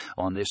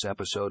On this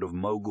episode of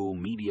Mogul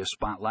Media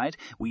Spotlight,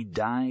 we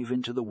dive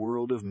into the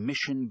world of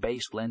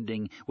mission-based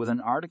lending with an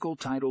article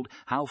titled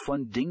How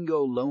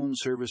Fundingo Loan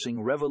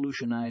Servicing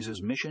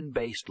Revolutionizes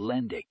Mission-Based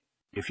Lending.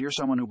 If you're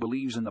someone who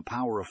believes in the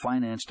power of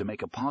finance to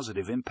make a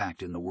positive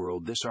impact in the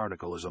world, this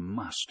article is a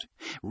must.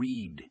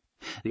 Read.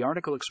 The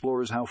article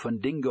explores how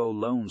Fundingo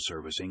loan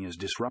servicing is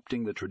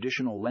disrupting the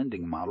traditional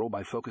lending model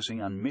by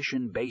focusing on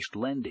mission-based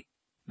lending.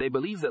 They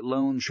believe that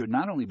loans should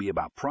not only be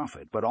about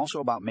profit, but also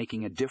about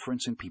making a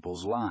difference in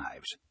people's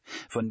lives.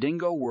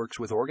 Fundingo works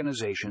with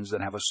organizations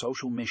that have a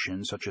social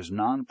mission, such as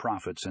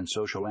nonprofits and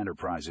social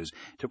enterprises,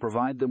 to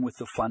provide them with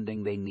the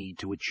funding they need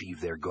to achieve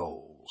their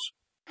goals.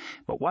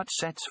 But what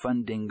sets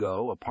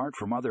Fundingo apart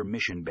from other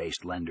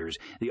mission-based lenders?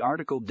 The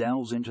article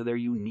delves into their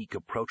unique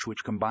approach,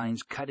 which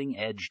combines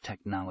cutting-edge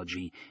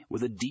technology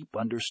with a deep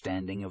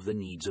understanding of the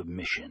needs of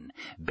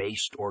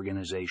mission-based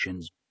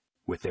organizations.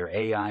 With their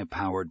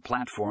AI-powered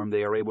platform,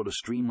 they are able to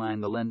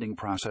streamline the lending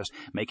process,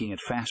 making it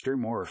faster,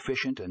 more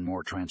efficient, and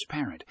more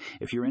transparent.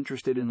 If you're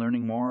interested in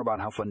learning more about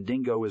how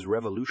Fundingo is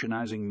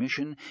revolutionizing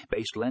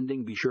mission-based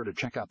lending, be sure to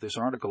check out this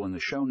article in the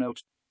show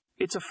notes.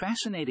 It's a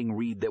fascinating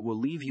read that will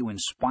leave you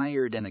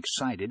inspired and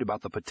excited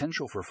about the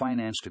potential for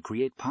finance to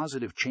create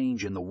positive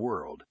change in the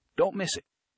world. Don't miss it.